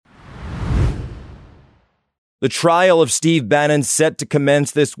The trial of Steve Bannon set to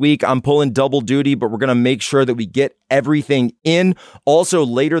commence this week. I'm pulling double duty, but we're going to make sure that we get everything in. Also,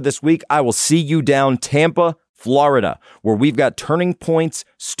 later this week, I will see you down Tampa, Florida, where we've got Turning Point's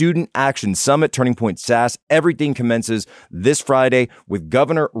Student Action Summit, Turning Point SAS. Everything commences this Friday with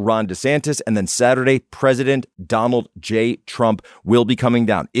Governor Ron DeSantis, and then Saturday, President Donald J. Trump will be coming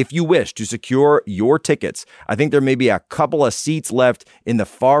down. If you wish to secure your tickets, I think there may be a couple of seats left in the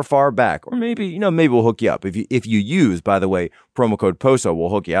far, far back, or maybe we'll hook you up. If you use, by the way, promo code POSO, we'll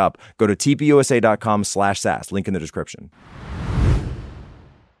hook you up. Go to tpusa.com/SAS, link in the description.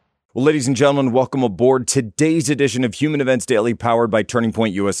 Well, ladies and gentlemen, welcome aboard today's edition of Human Events Daily, powered by Turning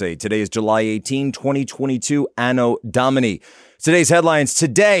Point USA. Today is July 18, 2022, Anno Domini. Today's headlines.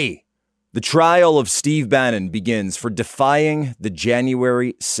 Today, the trial of Steve Bannon begins for defying the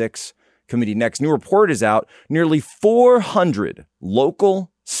January 6th committee. Next, new report is out. Nearly 400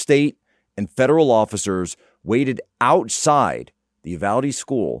 local, state, and federal officers waited outside the Uvalde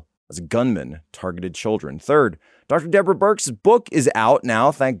school as a gunman targeted children. Third, Dr. Deborah Birx's book is out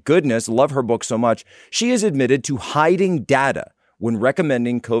now. Thank goodness. Love her book so much. She has admitted to hiding data when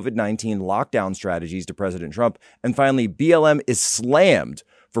recommending COVID-19 lockdown strategies to President Trump. And finally, BLM is slammed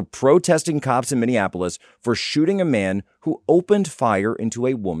for protesting cops in Minneapolis for shooting a man who opened fire into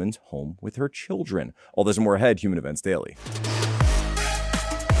a woman's home with her children. All this and more ahead, Human Events Daily.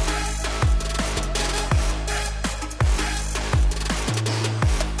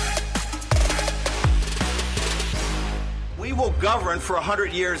 We will govern for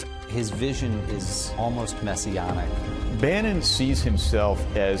 100 years. His vision is almost messianic. Bannon sees himself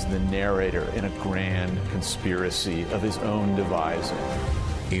as the narrator in a grand conspiracy of his own devising.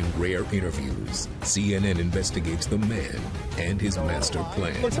 In rare interviews, CNN investigates the man and his master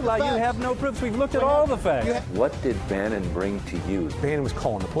plan. Looks like you have no proofs. We've looked at all the facts. What did Bannon bring to you? Bannon was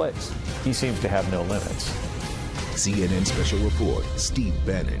calling the plays. He seems to have no limits. CNN Special Report, Steve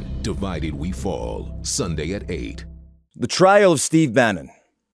Bannon, Divided We Fall, Sunday at 8. The trial of Steve Bannon.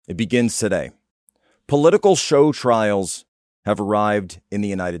 It begins today. Political show trials have arrived in the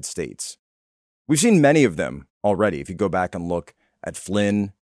United States. We've seen many of them already. If you go back and look at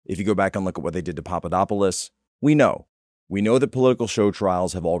Flynn, if you go back and look at what they did to Papadopoulos, we know that political show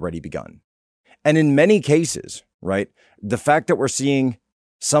trials have already begun. And in many cases, right, the fact that we're seeing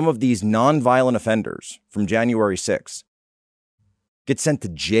some of these nonviolent offenders from January 6th get sent to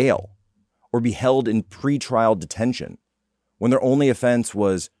jail or be held in pretrial detention when their only offense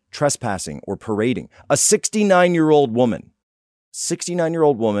was trespassing or parading. A 69-year-old woman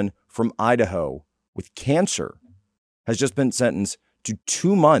from Idaho with cancer has just been sentenced to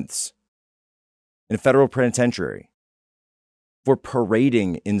 2 months in a federal penitentiary for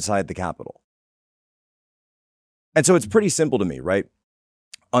parading inside the Capitol. And so it's pretty simple to me, right?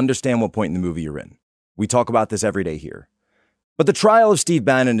 Understand what point in the movie you're in. We talk about this every day here. But the trial of Steve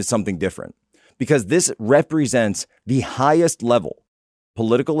Bannon is something different, because this represents the highest level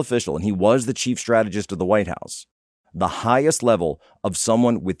political official, and he was the chief strategist of the White House, the highest level of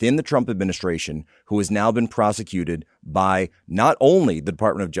someone within the Trump administration who has now been prosecuted by not only the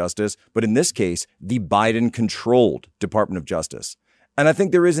Department of Justice, but in this case, the Biden-controlled Department of Justice. And I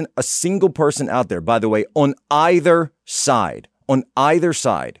think there isn't a single person out there, by the way, on either side,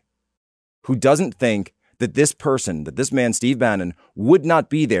 who doesn't think that this person, that this man, Steve Bannon, would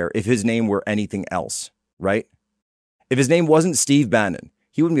not be there if his name were anything else, right? If his name wasn't Steve Bannon,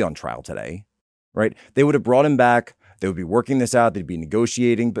 he wouldn't be on trial today, right? They would have brought him back. They would be working this out. They'd be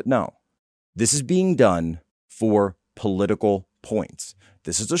negotiating. But no, this is being done for political points.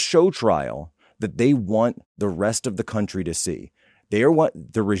 This is a show trial that they want the rest of the country to see. They are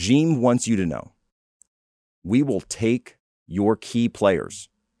what the regime wants you to know. We will take your key players.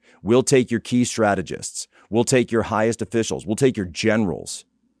 We'll take your key strategists. We'll take your highest officials. We'll take your generals,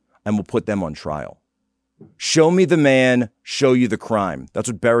 and we'll put them on trial. Show me the man, show you the crime. That's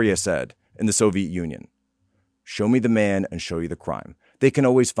what Beria said in the Soviet Union. Show me the man and show you the crime. They can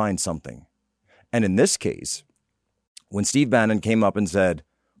always find something. And in this case, when Steve Bannon came up and said,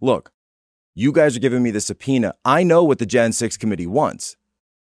 look, you guys are giving me the subpoena. I know what the Jan 6 committee wants.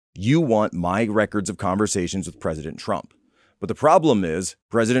 You want my records of conversations with President Trump. But the problem is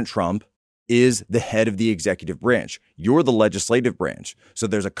President Trump is the head of the executive branch. You're the legislative branch. So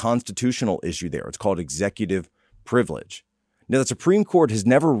there's a constitutional issue there. It's called executive privilege. Now, the Supreme Court has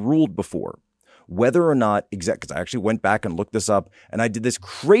never ruled before whether or not, because I actually went back and looked this up, and I did this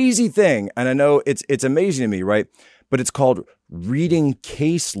crazy thing, and I know it's amazing to me, right? But it's called reading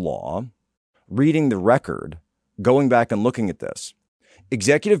case law, reading the record, going back and looking at this.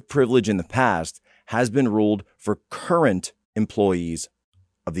 Executive privilege in the past has been ruled for current employees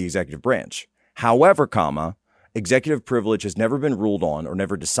of the executive branch. However, executive privilege has never been ruled on or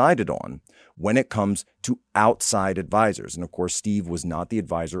never decided on when it comes to outside advisors. And of course, Steve was not the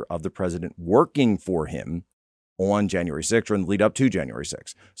advisor of the president working for him on January 6th or in the lead up to January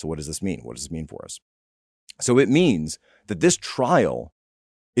 6th. So what does this mean? What does this mean for us? So it means that this trial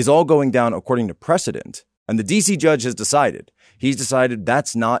is all going down according to precedent. And the DC judge has decided. He's decided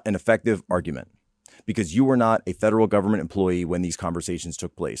that's not an effective argument because you were not a federal government employee when these conversations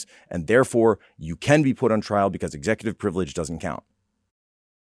took place. And therefore, you can be put on trial because executive privilege doesn't count.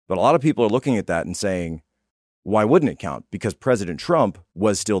 But a lot of people are looking at that and saying, why wouldn't it count? Because President Trump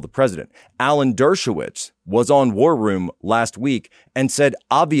was still the president. Alan Dershowitz was on War Room last week and said,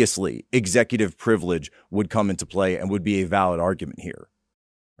 obviously, executive privilege would come into play and would be a valid argument here.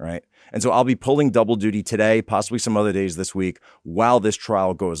 Right. And so I'll be pulling double duty today, possibly some other days this week while this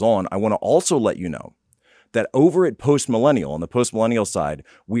trial goes on. I want to also let you know that over at Post Millennial, on the Post Millennial side,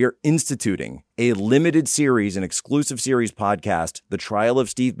 we are instituting a limited series, an exclusive series podcast, The Trial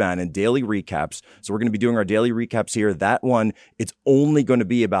of Steve Bannon, daily recaps. So we're going to be doing our daily recaps here. That one, it's only going to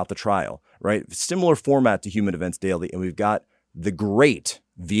be about the trial, right? Similar format to Human Events Daily. And we've got the great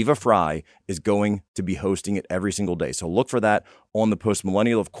Viva Fry is going to be hosting it every single day. So look for that on the Post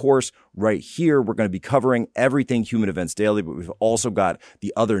Millennial. Of course, right here, we're going to be covering everything Human Events Daily, but we've also got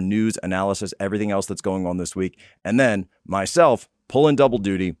the other news analysis, everything else that's going on this week. And then myself pulling double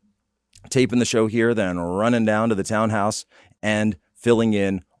duty, taping the show here, then running down to the townhouse and filling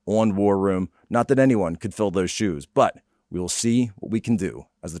in on War Room. Not that anyone could fill those shoes, but we will see what we can do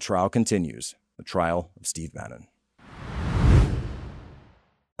as the trial continues. The trial of Steve Bannon.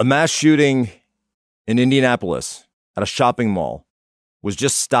 A mass shooting in Indianapolis at a shopping mall was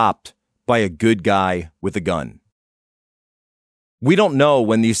just stopped by a good guy with a gun. We don't know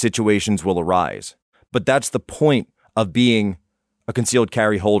when these situations will arise, but that's the point of being a concealed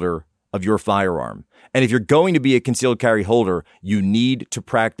carry holder of your firearm. And if you're going to be a concealed carry holder, you need to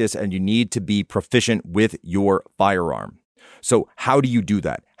practice and you need to be proficient with your firearm. So how do you do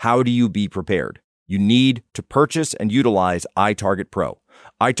that? How do you be prepared? You need to purchase and utilize iTarget Pro.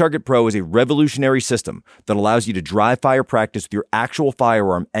 iTarget Pro is a revolutionary system that allows you to dry fire practice with your actual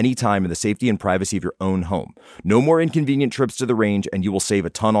firearm anytime in the safety and privacy of your own home. No more inconvenient trips to the range, and you will save a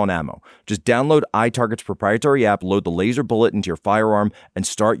ton on ammo. Just download iTarget's proprietary app, load the laser bullet into your firearm, and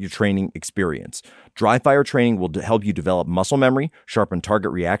start your training experience. Dry fire training will help you develop muscle memory, sharpen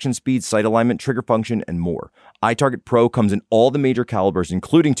target reaction speed, sight alignment, trigger function, and more. iTarget Pro comes in all the major calibers,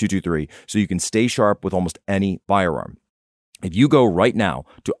 including .223, so you can stay sharp with almost any firearm. If you go right now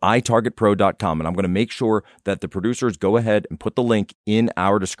to itargetpro.com, and I'm going to make sure that the producers go ahead and put the link in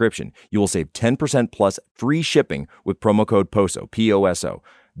our description, you will save 10% plus free shipping with promo code POSO, P-O-S-O.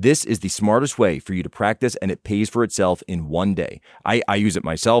 This is the smartest way for you to practice, and it pays for itself in one day. I use it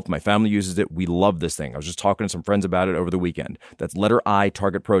myself. My family uses it. We love this thing. I was just talking to some friends about it over the weekend. That's letter I,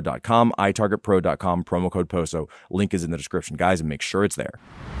 targetpro.com, itargetpro.com, promo code POSO. Link is in the description, guys, and make sure it's there.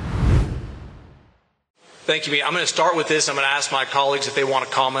 Thank you, Pete. I'm going to start with this. I'm going to ask my colleagues if they want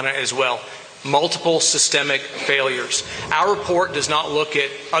to comment on it as well. Multiple systemic failures. Our report does not look at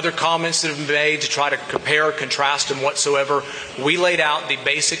other comments that have been made to try to compare or contrast them whatsoever. We laid out the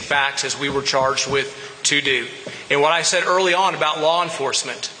basic facts as we were charged with to do. And what I said early on about law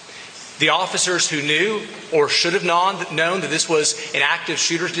enforcement, the officers who knew or should have known that this was an active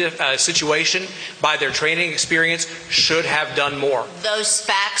shooter situation by their training experience should have done more. Those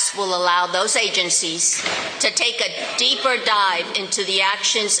facts will allow those agencies to take a deeper dive into the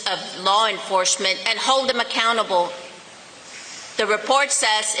actions of law enforcement and hold them accountable. The report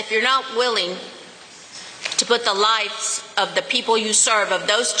says if you're not willing to put the lives of the people you serve, of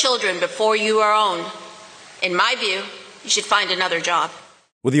those children, before your own, in my view, you should find another job.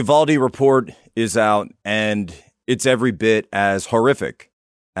 Well, the Uvalde report is out, and it's every bit as horrific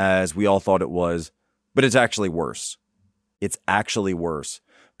as we all thought it was, but it's actually worse. It's actually worse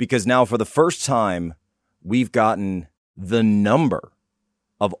because now for the first time, we've gotten the number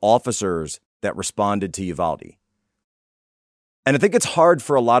of officers that responded to Uvalde. And I think it's hard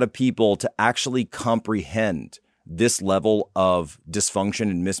for a lot of people to actually comprehend this level of dysfunction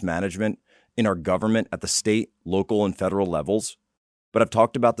and mismanagement in our government at the state, local, and federal levels. But I've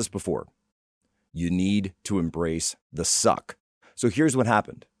talked about this before. You need to embrace the suck. So here's what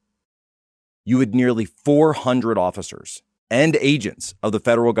happened. You had nearly 400 officers and agents of the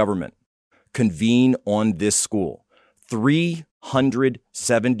federal government convene on this school.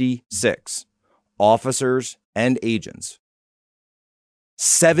 376 officers and agents.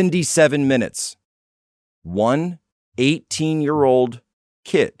 77 minutes. One 18-year-old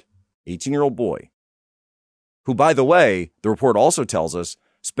kid, 18-year-old boy, who, by the way, the report also tells us,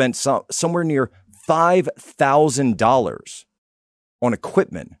 spent somewhere near $5,000 on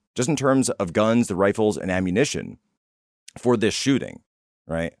equipment, just in terms of guns, the rifles, and ammunition for this shooting,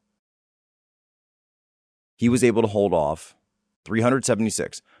 right? He was able to hold off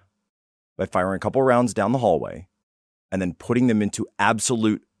 376 by firing a couple rounds down the hallway and then putting them into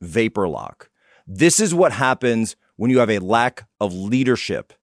absolute vapor lock. This is what happens when you have a lack of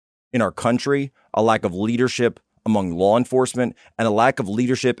leadership in our country, a lack of leadership among law enforcement, and a lack of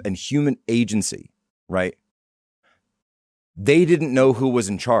leadership and human agency, right? They didn't know who was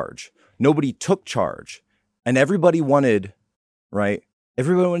in charge. Nobody took charge. And everybody wanted, right?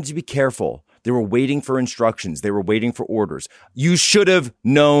 Everybody wanted to be careful. They were waiting for instructions. They were waiting for orders. You should have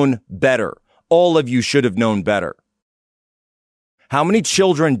known better. All of you should have known better. How many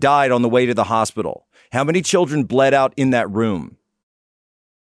children died on the way to the hospital? How many children bled out in that room?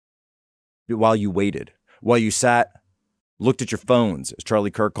 While you waited, while you sat, looked at your phones, as Charlie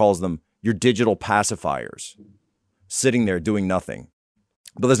Kirk calls them, your digital pacifiers, sitting there doing nothing.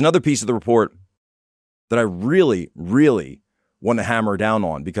 But there's another piece of the report that I really, really want to hammer down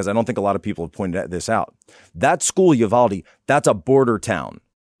on, because I don't think a lot of people have pointed this out. That school, Uvalde, that's a border town,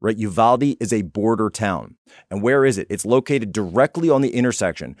 right? Uvalde is a border town. And where is it? It's located directly on the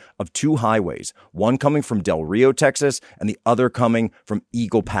intersection of two highways, one coming from Del Rio, Texas, and the other coming from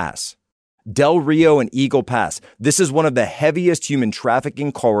Eagle Pass. Del Rio and Eagle Pass. This is one of the heaviest human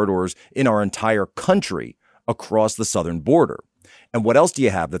trafficking corridors in our entire country across the southern border. And what else do you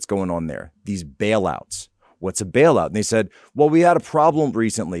have that's going on there? These bailouts. What's a bailout? And they said, well, we had a problem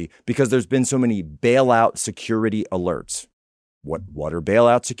recently because there's been so many bailout security alerts. What are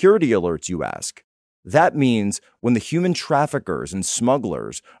bailout security alerts, you ask? That means when the human traffickers and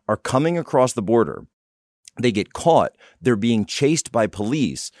smugglers are coming across the border, they get caught, they're being chased by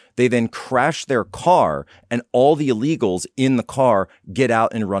police, they then crash their car, and all the illegals in the car get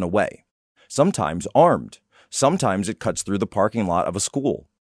out and run away. Sometimes armed. Sometimes it cuts through the parking lot of a school.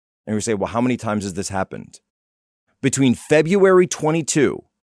 And we say, well, how many times has this happened? Between February 22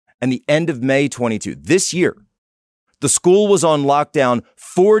 and the end of May 22, this year, the school was on lockdown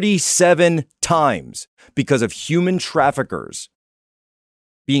 47 times because of human traffickers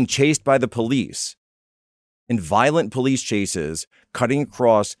being chased by the police in violent police chases, cutting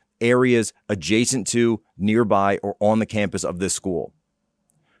across areas adjacent to, nearby, or on the campus of this school.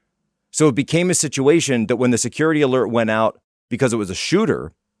 So it became a situation that when the security alert went out because it was a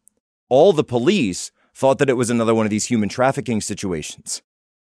shooter, all the police thought that it was another one of these human trafficking situations.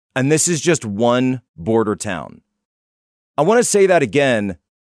 And this is just one border town. I want to say that again,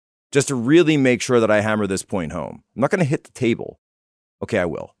 just to really make sure that I hammer this point home. I'm not going to hit the table. Okay, I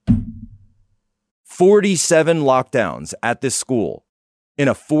will. 47 lockdowns at this school in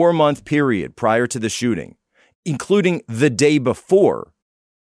a 4-month period prior to the shooting, including the day before,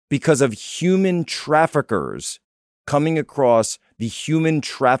 because of human traffickers coming across the human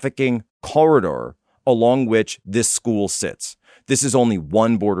trafficking corridor along which this school sits. This is only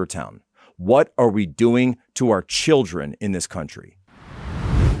one border town. What are we doing to our children in this country?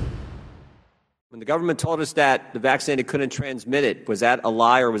 When the government told us that the vaccinated couldn't transmit it, was that a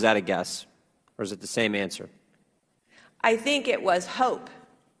lie or was that a guess? Or is it the same answer? I think it was hope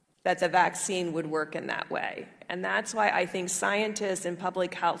that the vaccine would work in that way. And that's why I think scientists and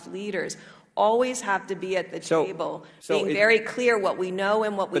public health leaders always have to be at the table, being very clear what we know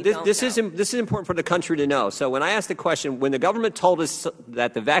and what we don't know. This is important for the country to know. So when I asked the question, when the government told us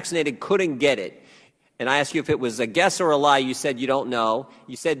that the vaccinated couldn't get it, and I asked you if it was a guess or a lie, you said you don't know.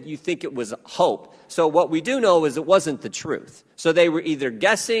 You said you think it was hope. So what we do know is it wasn't the truth. So they were either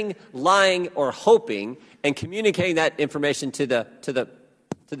guessing, lying, or hoping, and communicating that information to the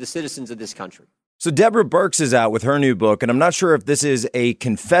citizens of this country. So Deborah Birx is out with her new book, and I'm not sure if this is a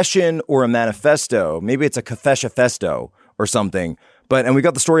confession or a manifesto. Maybe it's a confession-festo or something. And we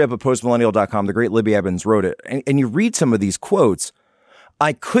got the story up at postmillennial.com. The great Libby Evans wrote it. And you read some of these quotes.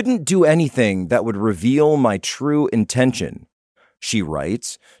 I couldn't do anything that would reveal my true intention, she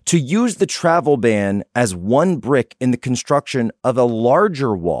writes, to use the travel ban as one brick in the construction of a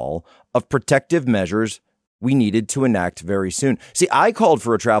larger wall of protective measures we needed to enact very soon. See, I called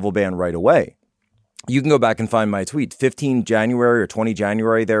for a travel ban right away. You can go back and find my tweet, 15 January or 20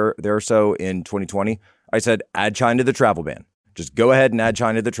 January there or so in 2020. I said, add China to the travel ban. Just go ahead and add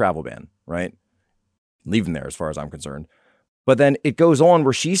China to the travel ban, right? Leave them there as far as I'm concerned. But then it goes on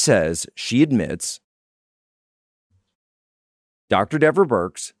where she says, she admits, Dr. Deborah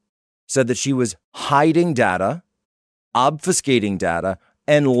Birx said that she was hiding data, obfuscating data,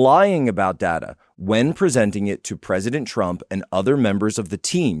 and lying about data when presenting it to President Trump and other members of the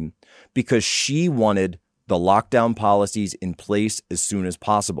team because she wanted the lockdown policies in place as soon as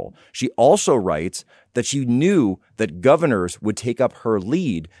possible. She also writes that she knew that governors would take up her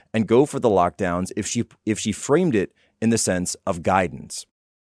lead and go for the lockdowns if she framed it in the sense of guidance.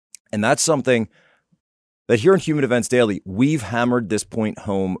 And that's something that here in Human Events Daily, we've hammered this point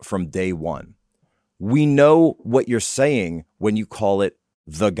home from day one. We know what you're saying when you call it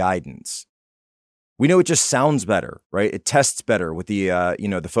the guidance. We know it just sounds better, right? It tests better with the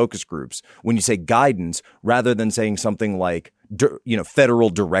the focus groups when you say guidance rather than saying something like federal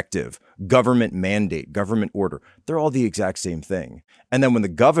directive, government mandate, government order. They're all the exact same thing. And then when the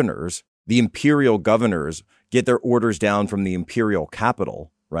governors, the imperial governors, get their orders down from the imperial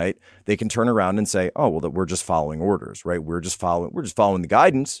capital, right? They can turn around and say, "Oh, well, that we're just following orders, right? We're just following the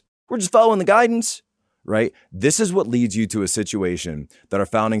guidance. We're just following the guidance." Right? This is what leads you to a situation that our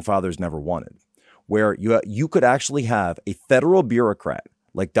founding fathers never wanted, where you could actually have a federal bureaucrat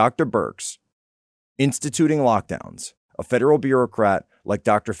like Dr. Birx instituting lockdowns, a federal bureaucrat like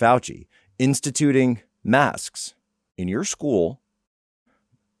Dr. Fauci instituting masks in your school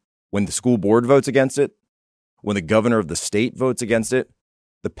when the school board votes against it, when the governor of the state votes against it,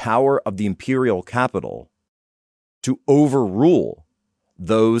 the power of the imperial capital to overrule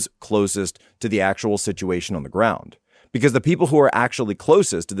those closest to the actual situation on the ground. Because the people who are actually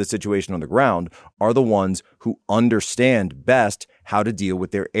closest to the situation on the ground are the ones who understand best how to deal with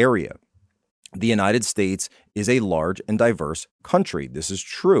their area. The United States is a large and diverse country. This is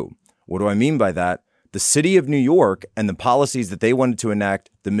true. What do I mean by that? The city of New York and the policies that they wanted to enact,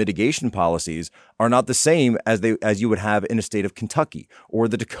 the mitigation policies, are not the same as you would have in a state of Kentucky or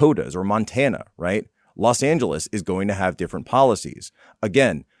the Dakotas or Montana, right? Los Angeles is going to have different policies.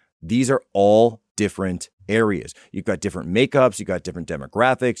 Again, these are all different areas. You've got different makeups, you've got different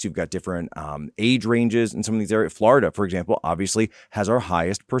demographics, you've got different age ranges in some of these areas. Florida, for example, obviously has our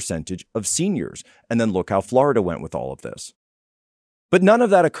highest percentage of seniors. And then look how Florida went with all of this. But none of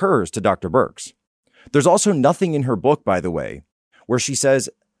that occurs to Dr. Birx. There's also nothing in her book, by the way, where she says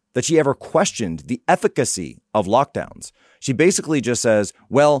that she ever questioned the efficacy of lockdowns. She basically just says,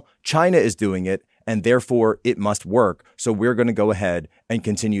 well, China is doing it, and therefore it must work. So we're going to go ahead and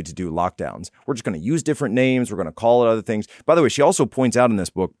continue to do lockdowns. We're just going to use different names. We're going to call it other things. By the way, she also points out in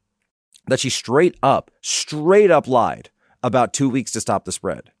this book that she straight up lied about 2 weeks to stop the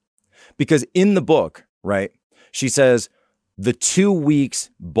spread. Because in the book, right, she says the 2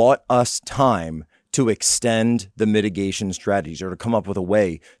 weeks bought us time to extend the mitigation strategies or to come up with a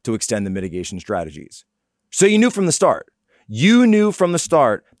way to extend the mitigation strategies. So you knew from the start. You knew from the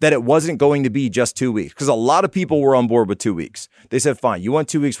start that it wasn't going to be just 2 weeks because a lot of people were on board with 2 weeks. They said, fine, you want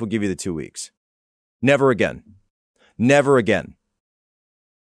 2 weeks, we'll give you the 2 weeks. Never again. Never again.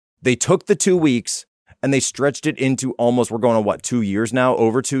 They took the 2 weeks and they stretched it into almost, we're going on 2 years now,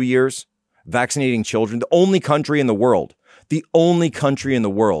 over 2 years, vaccinating children. The only country in the world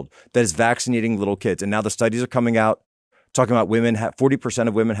that is vaccinating little kids. And now the studies are coming out talking about women, 40%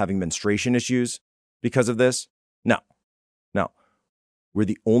 of women having menstruation issues because of this. No. We're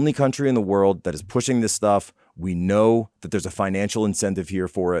the only country in the world that is pushing this stuff. We know that there's a financial incentive here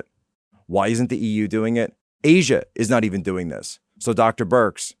for it. Why isn't the EU doing it? Asia is not even doing this. So Dr.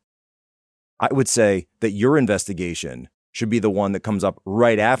 Birx, I would say that your investigation should be the one that comes up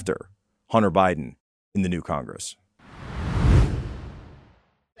right after Hunter Biden in the new Congress.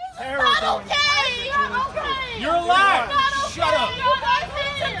 It's not okay! You're alive! Shut up! You guys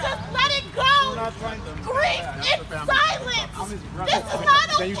need to just let it go! Grief in silence! This is not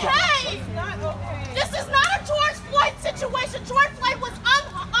okay! This is not a George Floyd situation. George Floyd was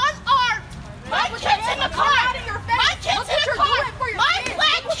unarmed. My kid's in the car! My kid's in the car! My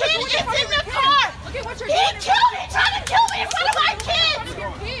black kid is in the car! He tried to kill me in front of my kids!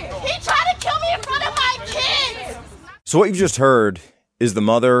 He tried to kill me in front of my kids! So what you've just heard is the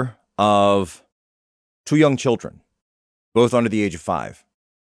mother of 2 young children, both under the age of 5.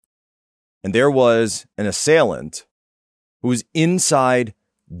 And there was an assailant who was inside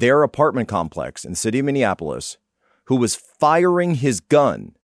their apartment complex in the city of Minneapolis who was firing his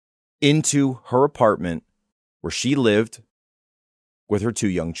gun into her apartment where she lived with her 2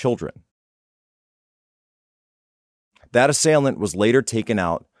 young children. That assailant was later taken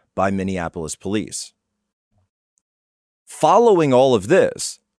out by Minneapolis police. Following all of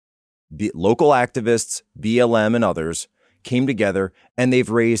this, local activists, BLM, and others came together and they've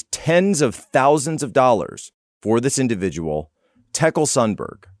raised tens of thousands of dollars for this individual, Tekel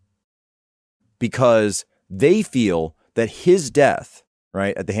Sundberg, because they feel that his death,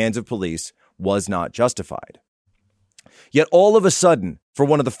 right, at the hands of police was not justified. Yet all of a sudden, for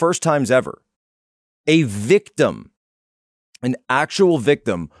one of the first times ever, a victim, an actual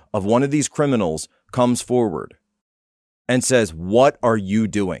victim of one of these criminals comes forward and says, what are you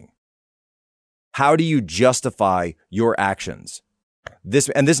doing? How do you justify your actions?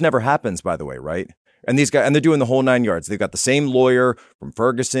 This never happens, by the way, right? And these guys, and they're doing the whole 9 yards. They've got the same lawyer from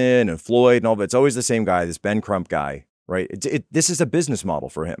Ferguson and Floyd and all that. It's always the same guy, this Ben Crump guy, right? This is a business model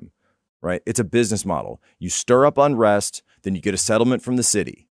for him, right? It's a business model. You stir up unrest, then you get a settlement from the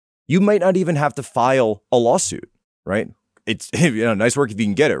city. You might not even have to file a lawsuit, right? It's nice work if you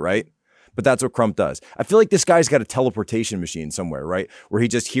can get it, right? But that's what Crump does. I feel like this guy's got a teleportation machine somewhere, right? Where he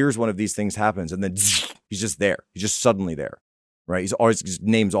just hears one of these things happens and then he's just there. He's just suddenly there, right? His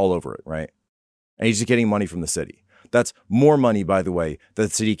name's all over it, right? And he's just getting money from the city. That's more money, by the way, that the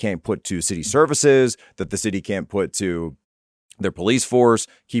city can't put to city services, that the city can't put to their police force,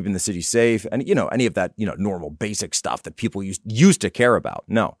 keeping the city safe, and, any of that, normal basic stuff that people used to care about.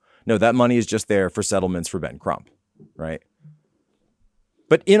 No, that money is just there for settlements for Ben Crump, right?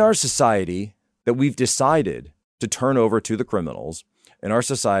 But in our society that we've decided to turn over to the criminals, in our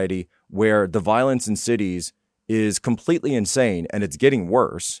society where the violence in cities is completely insane and it's getting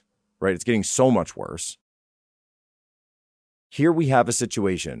worse, right? It's getting so much worse. Here we have a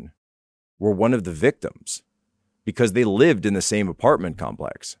situation where one of the victims, because they lived in the same apartment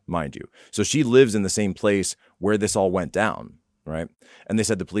complex, mind you. So she lives in the same place where this all went down, right? And they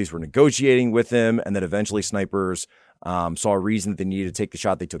said the police were negotiating with him and that eventually snipers saw a reason that they needed to take the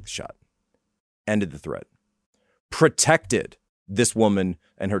shot. They took the shot. Ended the threat. Protected this woman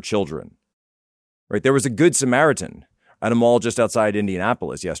and her children, right? There was a Good Samaritan at a mall just outside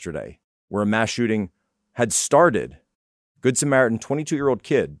Indianapolis yesterday where a mass shooting had started. Good Samaritan, 22-year-old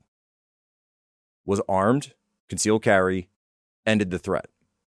kid, was armed, concealed carry, ended the threat.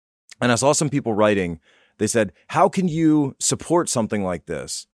 And I saw some people writing, they said, how can you support something like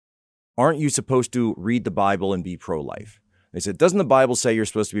this? Aren't you supposed to read the Bible and be pro-life? They said, doesn't the Bible say you're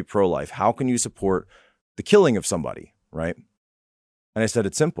supposed to be pro-life? How can you support the killing of somebody, right? And I said,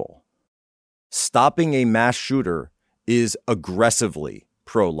 it's simple. Stopping a mass shooter is aggressively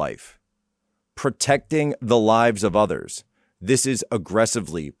pro-life. Protecting the lives of others, this is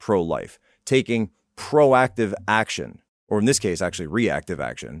aggressively pro-life. Taking proactive action, or in this case, actually reactive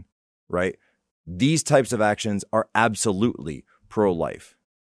action, right? These types of actions are absolutely pro-life.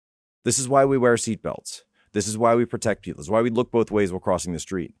 This is why we wear seatbelts. This is why we protect people. This is why we look both ways while crossing the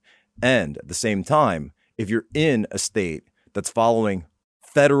street. And at the same time, if you're in a state that's following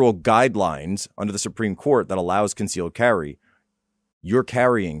federal guidelines under the Supreme Court that allows concealed carry, you're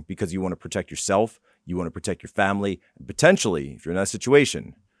carrying because you want to protect yourself, you want to protect your family, and potentially, if you're in that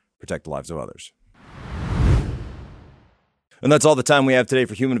situation, protect the lives of others. And that's all the time we have today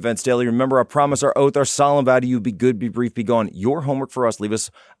for Human Events Daily. Remember our promise, our oath, our solemn vow to you: be good, be brief, be gone. Your homework for us, leave us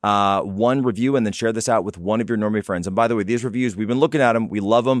one review and then share this out with one of your normie friends. And by the way, these reviews, we've been looking at them. We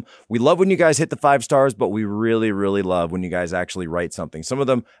love them. We love when you guys hit the 5 stars, but we really, really love when you guys actually write something. Some of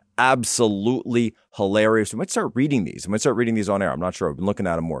them absolutely hilarious. We might start reading these. We might start reading these on air. I'm not sure. I've been looking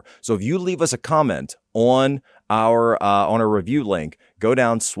at them more. So if you leave us a comment on our review link, go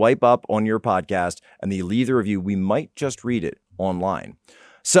down, swipe up on your podcast, and then you leave the review. We might just read it online.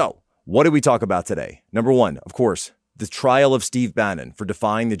 So what did we talk about today? Number one, of course, the trial of Steve Bannon for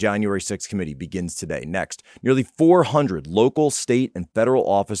defying the January 6th committee begins today. Next, nearly 400 local, state, and federal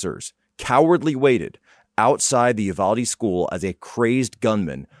officers cowardly waited outside the Uvalde school as a crazed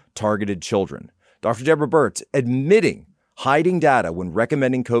gunman targeted children. Dr. Deborah Birx admitting hiding data when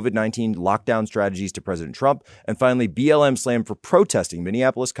recommending COVID-19 lockdown strategies to President Trump. And finally, BLM slammed for protesting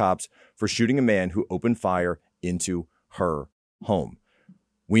Minneapolis cops for shooting a man who opened fire into her home.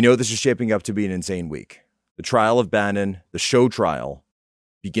 We know this is shaping up to be an insane week. The trial of Bannon, the show trial,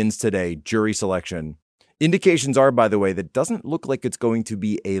 begins today, jury selection. Indications are, by the way, that it doesn't look like it's going to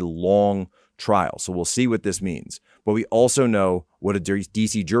be a long trial. So we'll see what this means. But we also know what a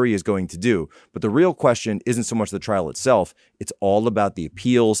DC jury is going to do. But the real question isn't so much the trial itself. It's all about the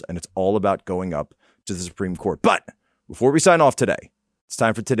appeals, and it's all about going up to the Supreme Court. But before we sign off today, it's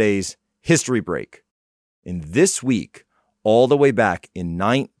time for today's history break. In this week, all the way back in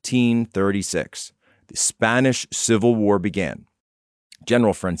 1936, the Spanish Civil War began.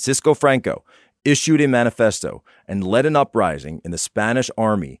 General Francisco Franco issued a manifesto and led an uprising in the Spanish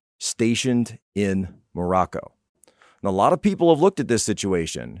army stationed in Morocco. Now, a lot of people have looked at this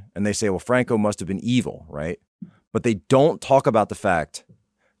situation and they say, well, Franco must have been evil, right? But they don't talk about the fact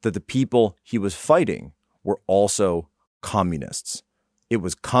that the people he was fighting were also communists. It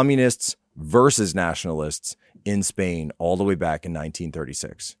was communists versus nationalists in Spain all the way back in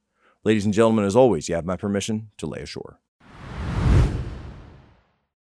 1936. Ladies and gentlemen, as always, you have my permission to lay ashore.